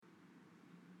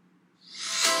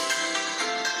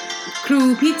ครู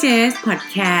พี่เจสพอด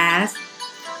แคสต์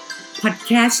แ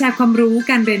ชร์ความรู้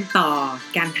การเรียนต่อ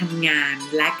การทำงาน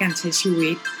และการใช้ชี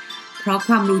วิตเพราะค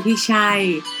วามรู้ที่ใช่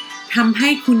ทำให้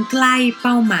คุณใกล้เ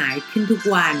ป้าหมายขึ้นทุก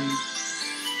วัน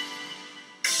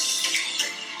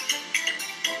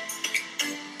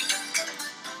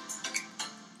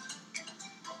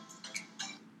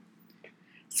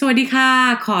สวัสดีค่ะ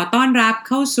ขอต้อนรับเ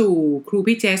ข้าสู่ครู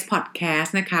พี่เจสพอดแคส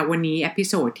ต์นะคะวันนี้เอพิ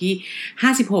โซดที่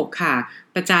56ค่ะ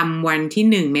ประจำวันที่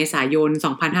1เมษายน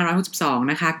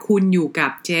2562นะคะคุณอยู่กั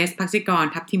บเจสภักษิกร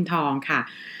ทับทิมทองค่ะ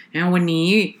นะวันนี้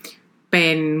เป็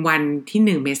นวันที่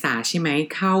1เมษายนใช่ไหม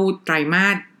เข้าไตรมา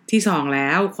สที่2แล้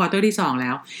วควอเตอร์ที่2แล้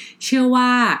วเชื่อว่า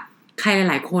ใครห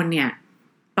ลายๆคนเนี่ย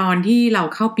ตอนที่เรา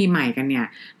เข้าปีใหม่กันเนี่ย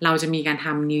เราจะมีการท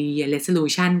ำ New Year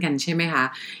Resolution กันใช่ไหมคะ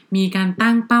มีการ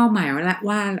ตั้งเป้าหมาย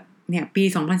ว่าเนี่ยปี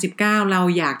2019เรา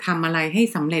อยากทำอะไรให้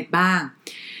สำเร็จบ้าง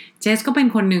เจสก็เป็น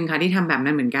คนหนึ่งค่ะที่ทำแบบ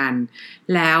นั้นเหมือนกัน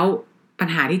แล้วปัญ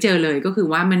หาที่เจอเลยก็คือ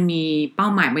ว่ามันมีเป้า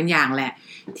หมายบางอย่างแหละ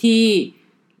ที่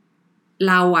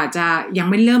เราอาจจะยัง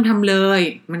ไม่เริ่มทำเลย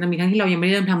มันจะมีทั้งที่เรายังไม่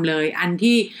เริ่มทำเลยอัน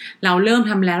ที่เราเริ่ม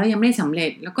ทำแล้วยังไม่ได้สำเร็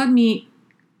จแล้วก็มี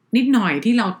นิดหน่อย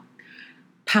ที่เรา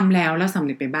ทำแล้วสำเ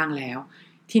ร็จไปบ้างแล้ว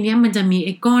ทีนี้มันจะมีไ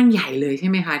อ้ก้อนใหญ่เลยใช่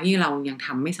ไหมคะที่เรายังท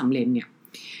ำไม่สำเร็จเนี่ย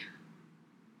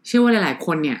เชื่อว่าหลายๆค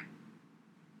นเนี่ย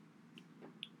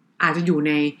อาจจะอยู่ใ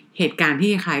นเหตุการณ์ที่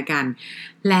คล้ายกัน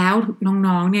แล้ว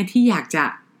น้องๆเนี่ยที่อยากจะ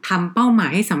ทำเป้าหมา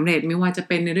ยให้สำเร็จไม่ว่าจะเ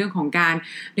ป็นในเรื่องของการ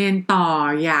เรียนต่อ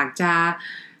อยากจะ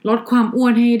ลดความอ้ว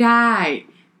นให้ได้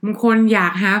บางคนอยา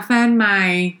กหาแฟนใหม่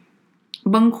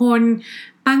บางคน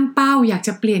ตั้งเป้าอยากจ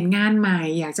ะเปลี่ยนงานใหม่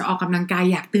อยากจะออกกำลังกาย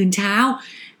อยากตื่นเช้า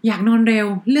อยากนอนเร็ว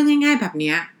เรื่องง่ายๆแบบ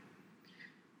นี้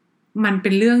มันเป็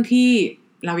นเรื่องที่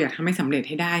เราอยากทำให้สำเร็จใ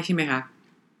ห้ได้ใช่ไหมคะ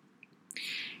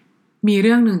มีเ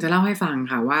รื่องหนึ่งจะเล่าให้ฟัง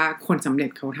ค่ะว่าคนสำเร็จ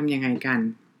เขาทำยังไงกัน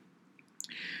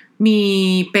มี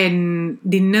เป็น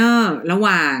ดินเนอร์ระห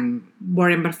ว่างวอร์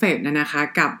เรน บัฟเฟตต์นะคะ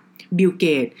กับบิล เก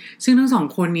ตส์ซึ่งทั้งสอง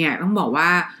คนเนี่ยต้องบอกว่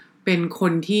าเป็นค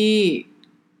นที่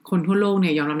คนทั่วโลกเนี่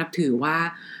ยยอมรับนับถือว่า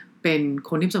เป็น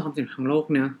คนที่ประสบความสำเร็จของโลก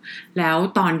เนอะแล้ว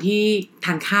ตอนที่ท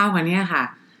านข้าวกันเนี่ยค่ะ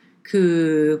คือ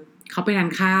เขาไปทาน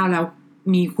ข้าวแล้ว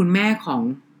มีคุณแม่ของ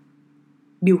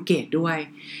บิล เกตส์ด้วย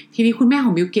ทีนี้คุณแม่ข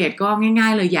องบิล เกตส์ก็ง่า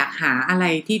ยๆเลยอยากหาอะไร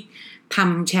ที่ท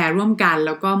ำแชร์ร่วมกันแ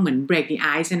ล้วก็เหมือน break the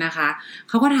ice นะคะเ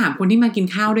ขาก็ถามคนที่มากิน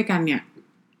ข้าวด้วยกันเนี่ย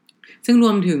ซึ่งร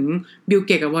วมถึงบิล เ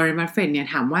กตส์กับวอร์เรน บัฟเฟตต์เนี่ย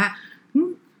ถามว่า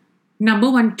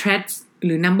number one traits ห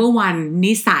รือ number one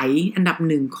นิสัยอันดับ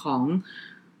หนึ่งของ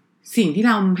สิ่งที่เ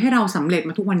ราให้เราสำเร็จ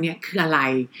มาทุกวันนี้คืออะไร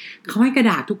เขาให้กระ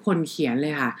ดาษทุกคนเขียนเล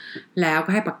ยค่ะแล้วก็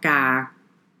ให้ปากกา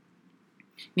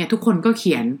เนี่ยทุกคนก็เ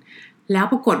ขียนแล้ว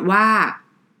ปรากฏว่า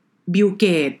บิล เก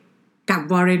ตส์กับ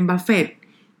วอร์เรน บัฟเฟตต์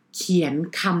เขียน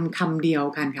คำเดียว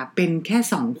กันค่ะเป็นแค่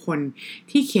2คน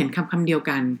ที่เขียนคำเดียว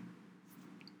กัน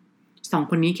2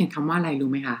คนนี้เขียนคำว่าอะไรรู้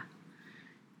ไหมคะ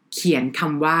เขียนค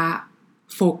ำว่า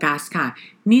โฟกัสค่ะ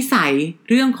นิสัย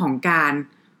เรื่องของการ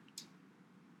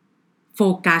โฟ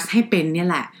กัสให้เป็นเนี่ย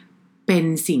แหละเป็น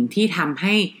สิ่งที่ทำใ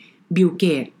ห้บิล เก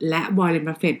ตส์และวอร์เรน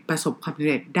บัฟเฟตต์ประสบความสำ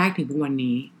เร็จได้ถึงทุกวัน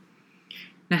นี้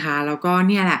นะคะแล้วก็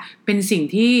เนี่ยแหละเป็นสิ่ง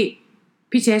ที่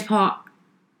พี่เจสพอ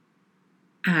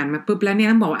อ่านมาปุ๊บแล้วเนี่ย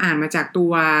ต้องบอกว่าอ่านมาจาก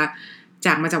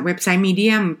มาจากเว็บไซต์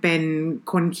Medium เป็น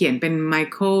คนเขียนเป็นไม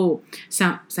เคิล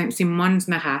ซิมมอนส์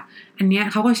นะคะอันเนี้ย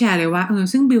เขาก็แชร์เลยว่า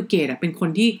ซึ่งบิล เกตส์เป็นคน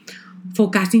ที่โฟ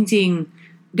กัสจริง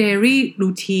ๆ daily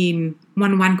routine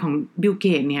วันๆของบิล เก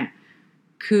ตส์เนี่ย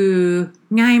คือ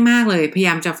ง่ายมากเลยพยาย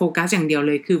ามจะโฟกัสอย่างเดียวเ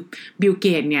ลยคือบิล เก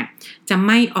ตส์เนี่ยจะไ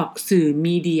ม่ออกสื่อ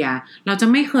มีเดียเราจะ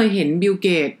ไม่เคยเห็นบิล เก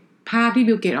ตส์ภาพที่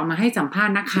บิล เกตส์ออกมาให้สัมภาษ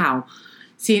ณ์นักข่าว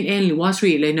CNN หรือ Wall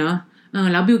Street เลยเนอะ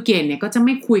แล้วบิล เกตส์เนี่ยก็จะไ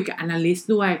ม่คุยกับ analyst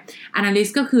ด้วย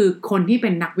analyst ก็คือคนที่เป็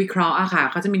นนักวิเคราะห์อะค่ะ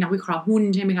เขาจะมีนักวิเคราะห์หุ้น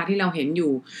ใช่ไหมคะที่เราเห็นอ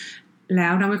ยู่แล้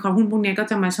วนักวิเคราะห์หุ้นพวกนี้ก็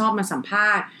จะมาชอบมาสัมภ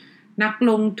าษณ์นัก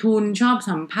ลงทุนชอบ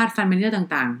สัมภาษณ์ฟันแมเนเจอร์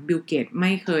ต่างๆบิล เกตส์ไ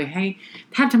ม่เคยให้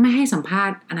แทบจะไม่ให้สัมภา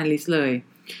ษณ์ analyst เลย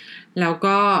แล้ว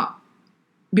ก็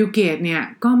บิล เกตส์เนี่ย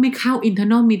ก็ไม่เข้า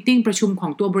internal meeting ประชุมขอ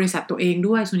งตัวบริษัทตัวเอง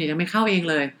ด้วยส่วนใหญ่จะไม่เข้าเอง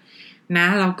เลยนะ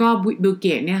แล้วก็บิล เก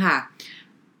ตส์เนี่ยค่ะ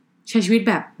ใช้ชีวิต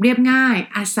แบบเรียบง่าย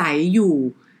อาศัยอยู่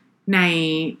ใน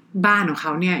บ้านของเข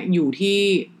าเนี่ยอยู่ที่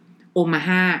โอมาฮ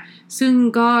าซึ่ง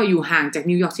ก็อยู่ห่างจาก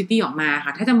นิวยอร์กซิตี้ออกมาค่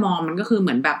ะถ้าจะมองมันก็คือเห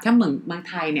มือนแบบถ้าเหมือนเมือง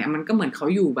ไทยเนี่ยมันก็เหมือนเขา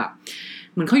อยู่แบบ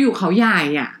เหมือนเขาอยู่เขาใหญ่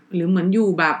อ่ะหรือเหมือนอยู่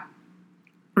แบบ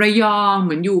ระยองเห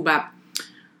มือนอยู่แบบ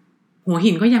หัว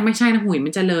หินก็ยังไม่ใช่นะหัวหิน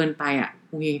มันเจริญไปอ่ะ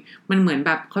โอเคมันเหมือนแ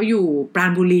บบเขาอยู่ปรา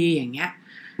ณบุรีอย่างเงี้ย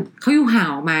เขาอยู่ห่าง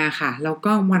ออกมาค่ะแล้ว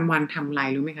ก็วันๆทำอะไร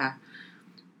รู้ไหมคะ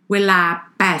เวลา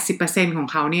 80% ของ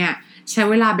เขาเนี่ยใช้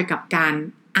เวลาไปกับการ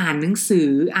อ่านหนังสือ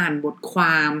อ่านบทคว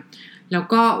ามแล้ว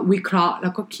ก็วิเคราะห์แล้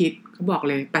วก็คิด เขาบอก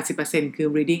เลย 80% คือ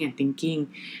reading and thinking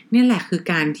นี่แหละคือ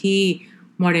การที่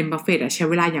วอร์เรน บัฟเฟตต์ใช้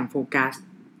เวลาอย่างโฟกัส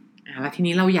แล้วที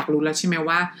นี้เราอยากรู้แล้วใช่ไหม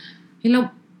ว่าเรา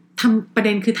ทำประเ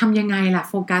ด็นคือทำยังไงล่ะ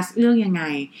โฟกัสเรื่องยังไง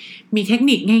มีเทค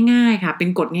นิคง่ายๆค่ะเป็น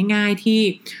กฎง่ายๆที่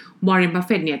วอร์เรน บัฟเฟ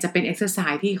ตต์เนี่ยจะเป็น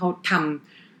exercise ที่เขาท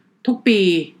ำทุกปี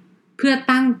เพื่อ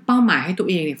ตั้งเป้าหมายให้ตัว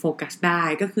เองเนี่ยโฟกัสได้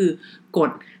ก็คือก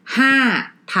ฎ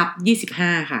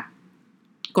 5/25 ค่ะ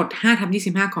กฎ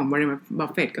 5/25 ของวอร์เรน บั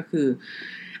ฟเฟตต์ก็คือ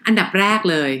อันดับแรก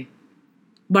เลย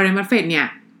วอร์เรน บัฟเฟตต์เนี่ย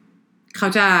เขา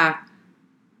จะ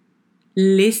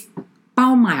list เป้า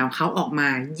หมายของเขาออกมา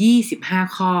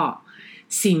25ข้อ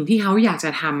สิ่งที่เขาอยากจะ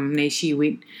ทำในชีวิ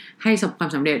ตให้ประสบความ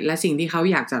สำเร็จและสิ่งที่เขา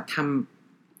อยากจะท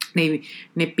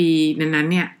ำในปีนั้น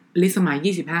ๆเนี่ย list ออกมา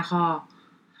25ข้อ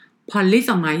พอ list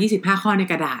ออกมา25ข้อใน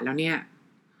กระดาษแล้วเนี่ย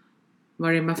วอ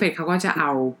ร์เรน บัฟเฟตต์เขาก็จะเอ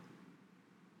า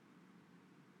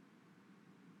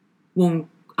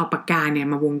ปากกาเนี่ย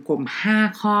มาวงกลม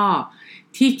5ข้อ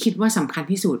ที่คิดว่าสำคัญ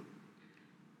ที่สุด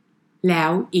แล้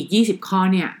วอีก20ข้อ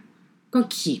เนี่ยก็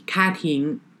ขีดค่าทิ้ง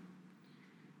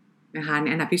นะคะใน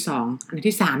อันดับที่2อันดับ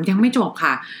ที่3ยังไม่จบ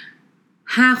ค่ะ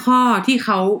5ข้อที่เข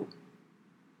า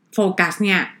โฟกัสเ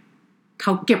นี่ยเข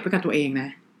าเก็บไว้กับตัวเองนะ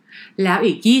แล้ว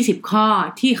อีก20ข้อ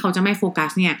ที่เขาจะไม่โฟกั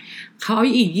สเนี่ยเขาเอา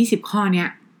อีก20ข้อเนี่ย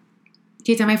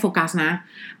ที่จะไม่โฟกัสนะ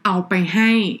เอาไปให้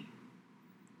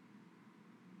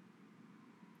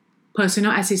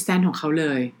personal assistant ของเขาเล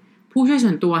ยผู้ช่วยส่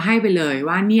วนตัวให้ไปเลย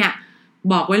ว่าเนี่ย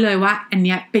บอกไว้เลยว่าอันเ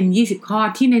นี้ยเป็น20ข้อ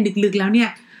ที่ในลึกๆแล้วเนี่ย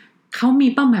เขามี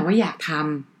เป้าหมายว่าอยากท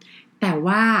ำแต่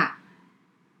ว่า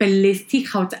เป็นลิสต์ที่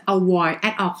เขาจะ avoid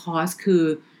at all cost คือ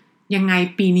ยังไง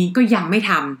ปีนี้ก็ยังไม่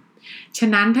ทำฉะ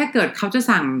นั้นถ้าเกิดเขาจะ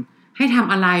สั่งให้ท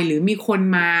ำอะไรหรือมีคน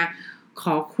มาข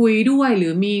อคุยด้วยหรื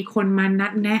อมีคนมานั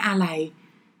ดแนะอะไร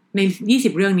ใน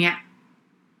20เรื่องนี้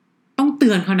ต้องเตื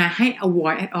อนเขานะให้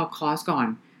avoid at all cost ก่อน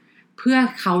เพื่อ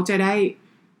เขาจะได้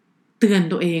เตือน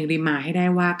ตัวเองรีมาให้ได้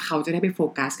ว่าเขาจะได้ไปโฟ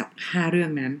กัสกับ5เรื่อ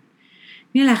งนั้น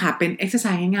นี่แหละค่ะเป็น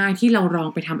exercise ง่ายๆที่เราลอง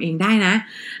ไปทำเองได้นะ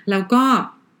แล้วก็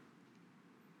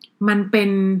มันเป็น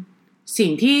สิ่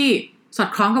งที่สอด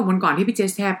คล้องกับวันก่อนที่พี่เจ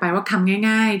สแชร์ไปว่าคำ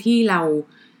ง่ายๆที่เรา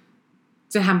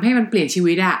จะทำให้มันเปลี่ยนชี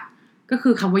วิตอะก็คื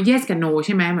อคำว่า yes กับ no ใ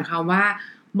ช่ไหมหมายความว่า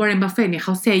วอร์เรน บัฟเฟตต์เนี่ยเข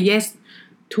า say yes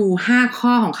to 5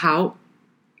ข้อของเขา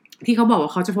ที่เขาบอกว่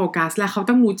าเขาจะโฟกัสและเขา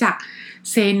ต้องรู้จัก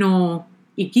say no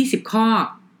อีก20ข้อ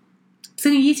ซึ่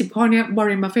ง20ข้อเนี้ยวอร์เ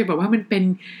รน บัฟเฟตต์บอกว่ามันเป็น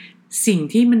สิ่ง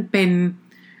ที่มันเป็น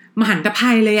มหันต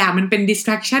ภัยเลยอะมันเป็น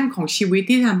distraction ของชีวิต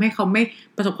ที่ทำให้เขาไม่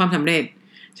ประสบความสำเร็จ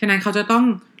ฉะนั้นเขาจะต้อง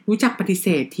รู้จักปฏิเส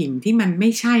ธสิ่งที่มันไม่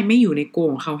ใช่ไม่อยู่ในโก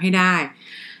งเขาให้ได้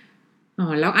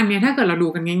แล้วอันเนี้ยถ้าเกิดเราดู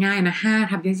กันง่ายๆนะ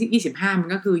5/25มัน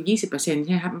ก็คือ 20% ใ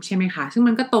ช่ครับใช่ไหมคะซึ่ง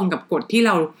มันก็ตรงกับกฎที่เ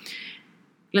รา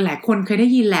หลายๆคนเคยได้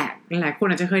ยินแหละหลายๆคน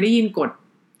อาจจะเคยได้ยินกฎ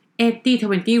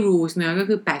 80-20 rules เนอะก็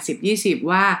คือ 80-20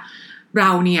 ว่าเรา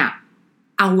เนี่ย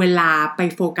เอาเวลาไป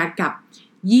โฟกัสกับ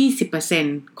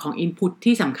 20% ของ input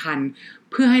ที่สำคัญ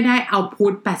เพื่อให้ได้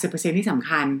output 80% ที่สำ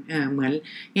คัญเหมือน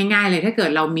ง่ายๆเลยถ้าเกิด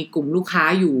เรามีกลุ่มลูกค้า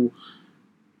อยู่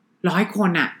100ค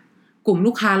นอะกลุ่ม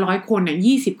ลูกค้า100คนเนี่ย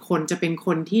20คนจะเป็นค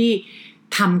นที่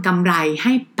ทำกำไรใ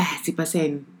ห้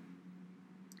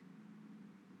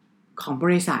 80% ของบ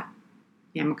ริษัท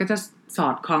เนี่ยมันก็จะสอ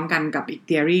ดคล้องกันกับอีก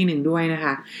theory หนึ่งด้วยนะค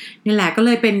ะนี่แหละก็เล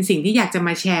ยเป็นสิ่งที่อยากจะม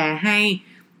าแชร์ให้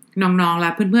น้องๆแล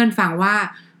ะเพื่อนๆฟังว่า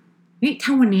นี่ถ้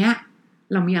าวันนี้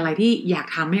เรามีอะไรที่อยาก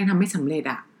ทำยังทำไม่สำเร็จ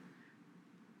อะ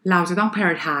เราจะต้อง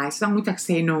prioritize ต้องรู้จัก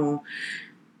say no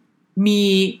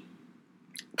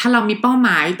ถ้าเรามีเป้าหม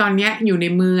ายตอนนี้อยู่ใน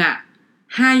มืออะ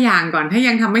5อย่างก่อนถ้า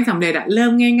ยังทำไม่สำเร็จอะเริ่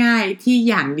มง่ายๆที่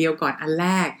อย่างเดียวก่อนอันแร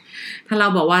กถ้าเรา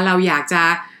บอกว่าเราอยากจะ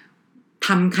ท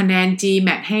ำคะแนน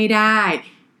GMAT ให้ได้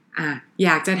อย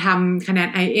ากจะทำคะแนน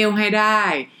IELTS ให้ได้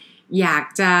อยาก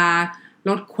จะล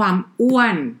ดความอ้ว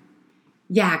น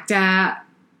อยากจะ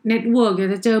เน็ตเวิร์กอยา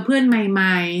กจะเจอเพื่อนให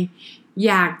ม่ๆ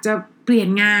อยากจะเปลี่ยน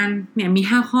งานเนี่ยมี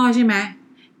5ข้อใช่ไหม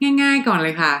ง่ายๆก่อนเล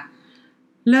ยค่ะ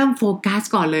เริ่มโฟกัส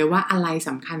ก่อนเลยว่าอะไรส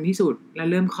ำคัญที่สุดแล้ว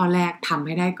เริ่มข้อแรกทำใ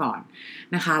ห้ได้ก่อน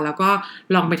นะคะแล้วก็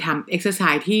ลองไปทำ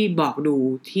exercise ที่บอกดู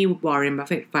ที่วอร์เรน บัฟเ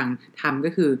ฟตต์ฟังทำก็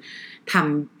คือ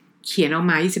เขียนออก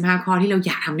มา25ข้อที่เราอ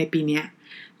ยากทำในปีนี้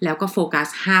แล้วก็โฟกัส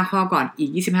5ข้อก่อนอีก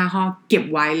25ข้อเก็บ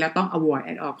ไว้แล้วต้อง avoid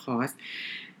at all cost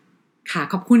ค่ะ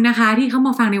ขอบคุณนะคะที่เข้าม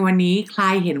าฟังในวันนี้ใคร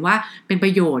เห็นว่าเป็นปร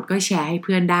ะโยชน์ก็แชร์ให้เ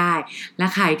พื่อนได้และ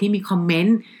ใครที่มีคอมเมน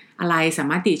ต์อะไรสา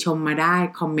มารถติชมมาได้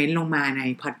คอมเมนต์ลงมาใน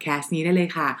พอดแคสต์นี้ได้เลย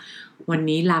ค่ะวัน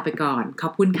นี้ลาไปก่อนขอ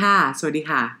บคุณค่ะสวัสดี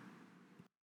ค่ะ